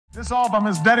This album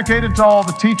is dedicated to all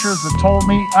the teachers that told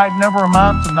me I'd never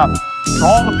amount to nothing. To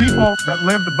all the people that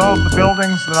lived above the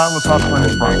buildings that I was hustling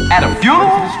in front. At a funeral?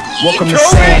 Welcome to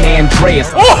San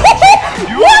Andreas.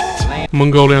 What?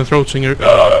 Mongolian throat singer.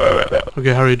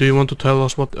 Okay, Harry, do you want to tell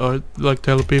us what,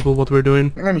 tell people what we're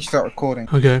doing? Let me start recording.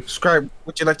 Okay. Skripe,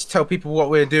 would you like to tell people what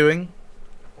we're doing?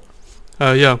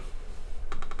 Yeah.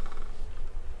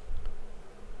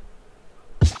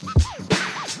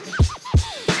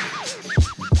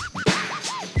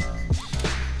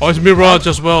 Oh, it's Mirage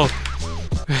as well.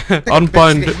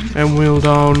 Unbind M wheel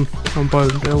down,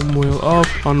 unbind M wheel up,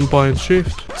 unbind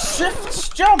shift.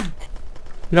 Shift jump!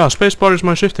 Yeah, spacebar is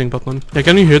my shifting button. Yeah,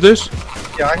 can you hear this?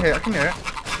 Yeah, I can hear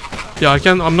it. Yeah, I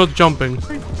can. I'm not jumping.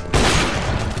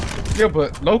 Yeah,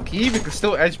 but low key, we can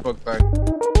still edge bug though.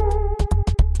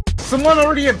 Someone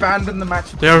already abandoned the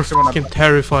match. They are fucking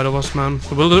terrified of us, man.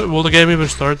 Will the game even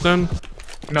start then?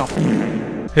 No.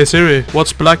 Hey Siri,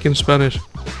 what's black in Spanish?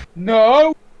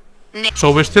 No!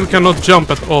 So we still cannot jump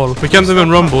at all. We can't even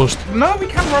run boost. No, we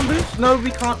can run boost. No,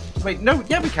 we can't. Wait, no,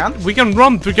 yeah, we can. We can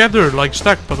run together, like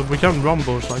stack, but we can't run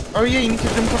boost, like. Oh yeah, you need to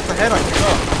jump off the head, I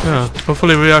forgot. Yeah,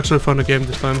 hopefully we actually find a game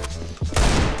this time.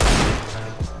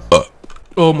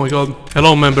 Oh my god.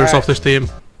 Hello, members of this team.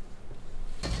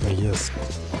 Yes.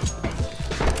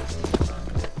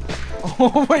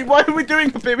 Oh wait, why are we doing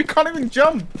a bit? We can't even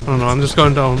jump. I don't know, I'm just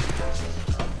going down.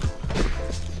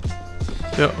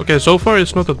 Yeah, okay, so far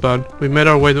it's not that bad. We made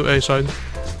our way to A side.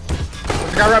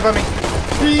 The guy right by me.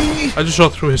 I just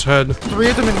shot through his head. 3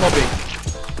 of them in lobby.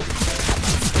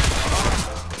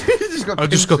 I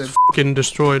just got fucking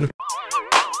destroyed.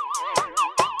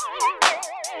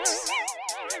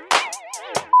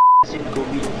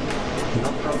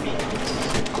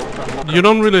 You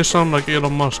don't really sound like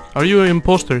Elon Musk. Are you an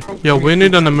imposter? Yeah, we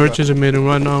need an emergency meeting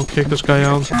right now. Kick this guy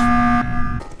out.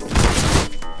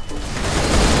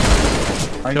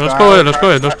 Yeah, let's go ahead.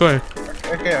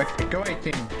 Okay, go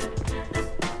 18.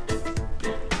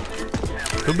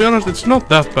 To be honest, it's not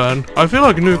that bad. I feel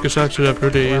like Nuke is actually a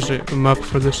pretty easy map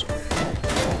for this.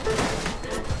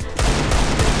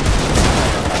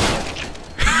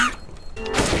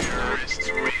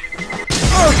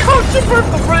 Oh, I can't jump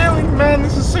over the railing, man.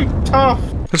 This is so tough.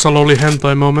 It's a lovely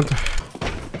hentai moment.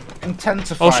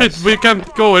 Intensify. Oh shit, we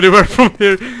can't go anywhere from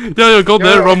here. Yeah, go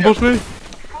there, rumbles me.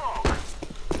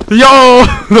 Yo!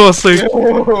 That was sick.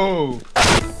 Whoa.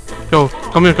 Yo,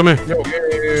 come here. Yo.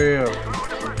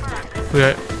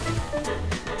 Okay.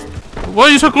 Why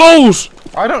are you so close?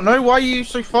 I don't know. Why are you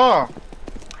so far?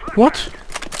 What?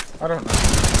 I don't know.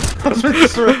 I was meant to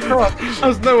throw across. I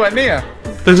was nowhere near.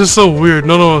 This is so weird.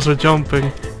 None of us are jumping.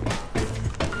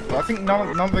 Well, I think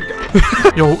none of the.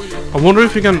 Yo, I wonder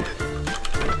if you can.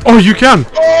 Oh, you can.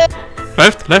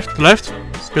 Left.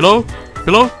 Below.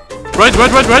 Right.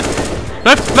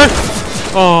 Left.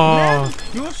 Oh.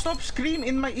 You will stop screaming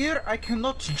in my ear. I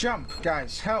cannot jump,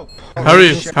 guys. Help.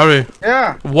 Harry.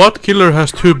 Yeah. What killer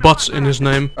has 2 butts in his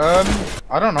name? I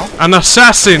don't know. An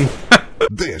assassin.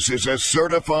 This is a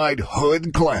certified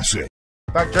hood classic.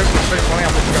 That joke was so funny.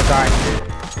 I'm just gonna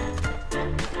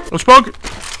die. Let's bug.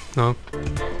 No.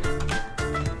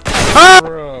 Ah!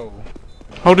 Bro.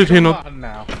 How did he not? Come on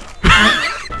now.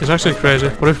 It's actually crazy.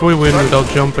 What if we win without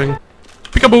jumping?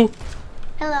 Peekaboo.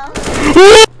 Hello.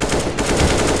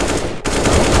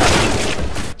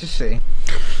 Just see.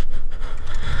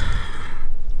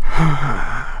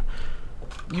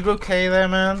 You okay there,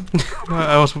 man?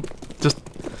 I was just,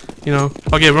 you know.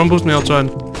 Okay, run boost me outside.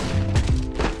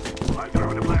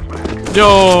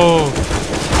 Yo!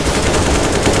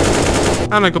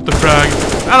 And I got the frag.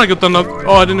 And I got the nut.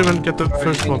 Oh, I didn't even get the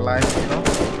first one.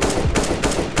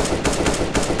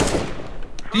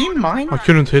 Do you mind? I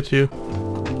couldn't hit you.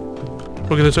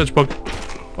 Look at this edge bug.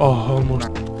 Oh, almost.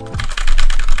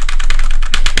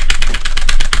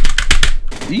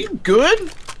 Are you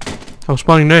good? I was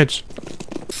spawning nades.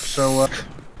 So,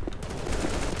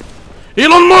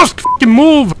 Elon Musk! Fucking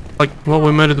move! Like, well,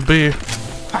 we made it to B.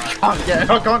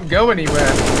 I can't go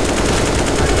anywhere.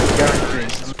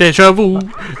 Deja vu.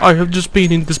 I have just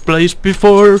been in this place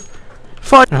before.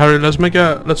 Fine. Harry, let's make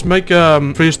a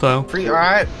freestyle.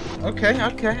 Alright. Okay.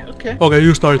 Okay,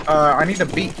 you start. I need a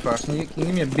beat first. Can you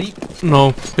give me a beat?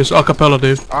 No, it's a cappella,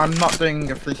 dude. I'm not doing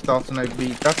a freestyle to no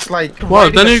beat. That's like. Well,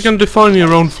 then you can define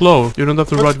your own flow. You don't have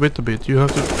to write with the beat. You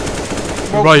have to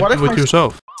write with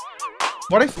yourself.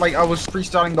 What if, like, I was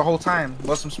freestyling the whole time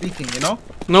whilst I'm speaking, you know?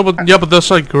 No, but yeah, but that's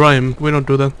like rhyme. We don't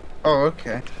do that. Oh,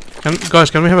 okay.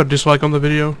 Guys, can we have a dislike on the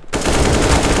video?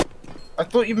 I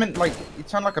thought you meant, like, it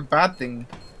sounded like a bad thing.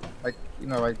 Like, you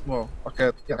know, like, well,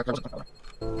 okay. Yeah,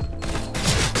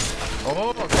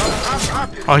 Oh, God.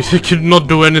 I could not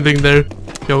do anything there.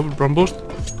 Yo, run boost?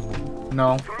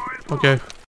 No. Okay.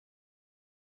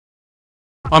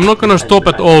 I'm not gonna stop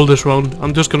at all this round.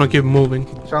 I'm just gonna keep moving.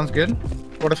 Sounds good.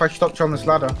 What if I stopped you on this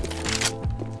ladder?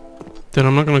 Then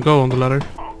I'm not gonna go on the ladder.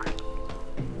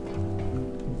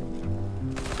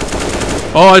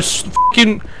 Oh, it's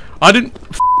fucking... I didn't...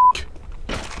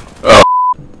 Oh.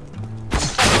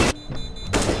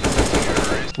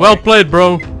 Well played,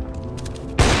 bro.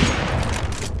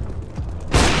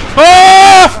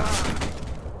 Ah!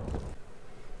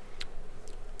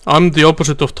 I'm the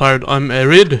opposite of tired. I'm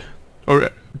arid. Or...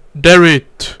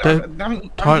 Derrit. Yeah,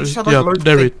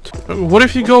 Derrit. What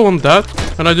if you go on that,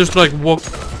 and I just like walk...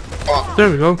 There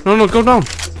we go. No, go down.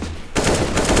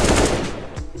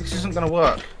 This isn't gonna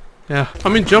work. Yeah, I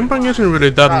mean jumping isn't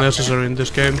really that necessary in this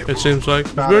game, it seems like.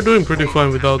 We're doing pretty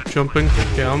fine without jumping.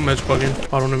 Yeah, I'm match bugging.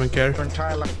 I don't even care.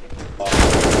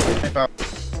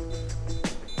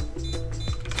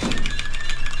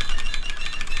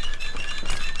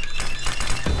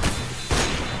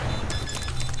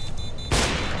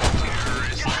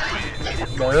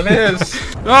 There it is.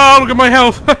 Oh, look at my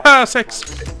health. Haha, 6.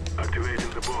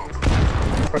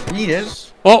 But he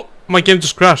is. Oh, my game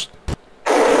just crashed.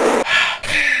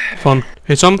 Fun.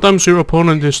 Hey, sometimes your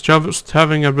opponent is just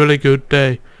having a really good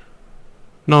day.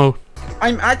 No.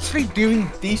 I'm actually doing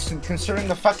decent considering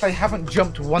the fact I haven't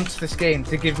jumped once this game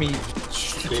to give me...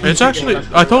 It's actually,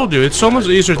 I told you, it's so much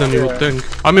easier than you would think.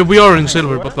 I mean, we are in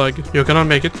silver, but like, yo, can I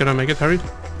make it? Can I make it, Harry?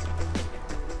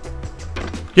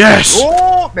 Yes!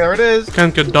 Oh, there it is.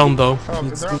 Can't get down though. Oh,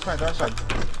 they're outside, they're outside.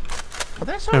 Oh,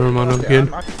 they're outside. Never mind, I'm here.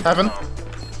 7.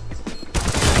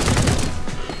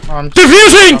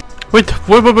 Defusing! Wait,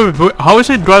 how is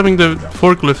he driving the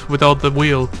forklift without the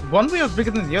wheel? One wheel is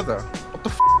bigger than the other. What the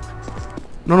f?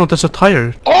 No, that's a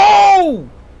tire. Oh!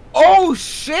 Oh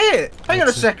shit! Hang on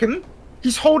a second.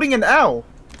 He's holding an L.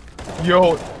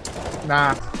 Yo.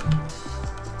 Nah.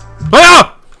 Oh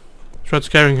yeah! Tried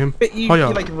scaring him. But he, Oh yeah.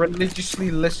 he like religiously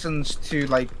listens to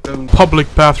like those... Public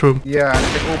bathroom. Yeah, and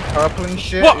they're all purple and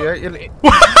shit. What? Yeah,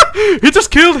 He just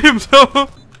killed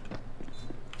himself!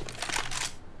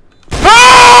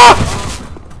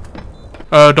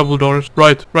 Ah! Double doors.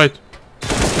 Right.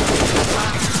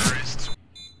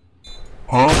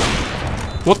 Huh?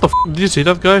 What the f? Did you see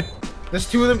that guy? There's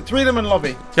 3 of them in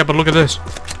lobby. Yeah, but look at this.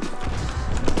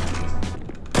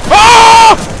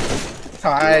 Ah!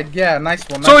 Tied, yeah, nice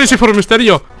one. So easy for a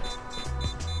Mysterio.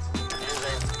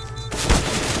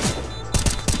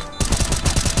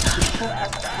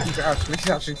 He's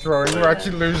actually throwing. We're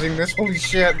actually losing this. Holy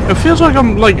shit. It feels like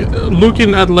I'm like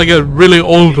looking at like a really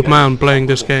old man playing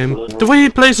this game. The way he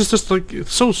plays is just like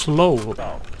so slow.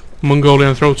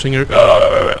 Mongolian throat singer.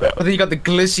 But then you got the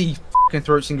glizzy f***ing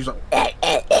throat singers like...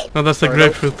 No, that's the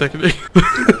grapefruit technique.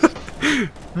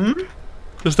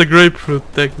 That's the grapefruit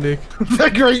technique. They're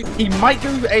great. He might go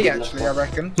A actually, I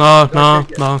reckon. No.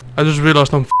 I just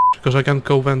realized I'm because I can't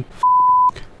go vent.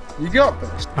 You got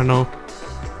this. I know.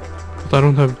 But I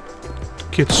don't have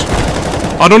kits.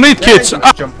 I don't need kits! You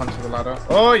can jump onto the ladder.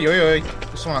 Oh, yo.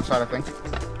 There's someone outside, I think.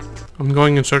 I'm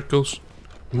going in circles.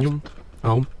 Oh.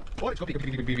 Oh, it's got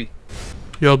BB.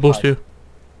 Yeah, I'll boost you.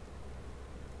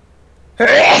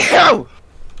 Hedgehog!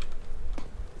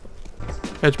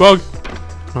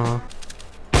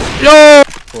 Yo!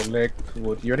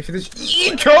 You ready for this?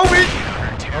 Kobe!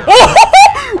 Oh!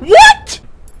 What?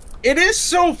 It is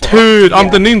so fun! Dude, I'm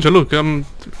the ninja, look, I'm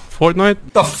Fortnite.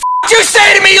 The f you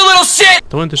say to me, you little shit!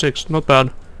 26, not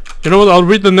bad. You know what, I'll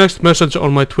read the next message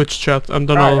on my Twitch chat and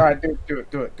then I'll... Alright, do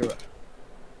it.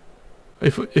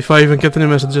 If I even get any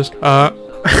messages.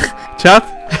 Chat?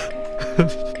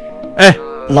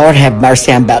 Lord have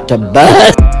mercy, I'm about to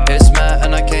bust. It's Matt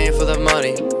and I came for the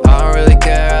money. I don't really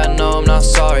care, I know I'm not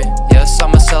sorry. Yes,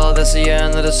 I'm a seller, that's the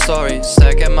end of the story.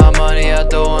 Stacking my money, I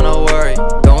don't wanna worry.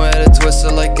 Don't hit it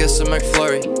twisted like it's a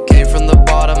McFlurry. Came from the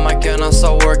bottom, I cannot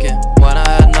stop working. When I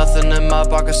had nothing in my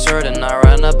pocket certain, I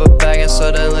ran up a bag and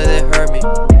suddenly they hurt me.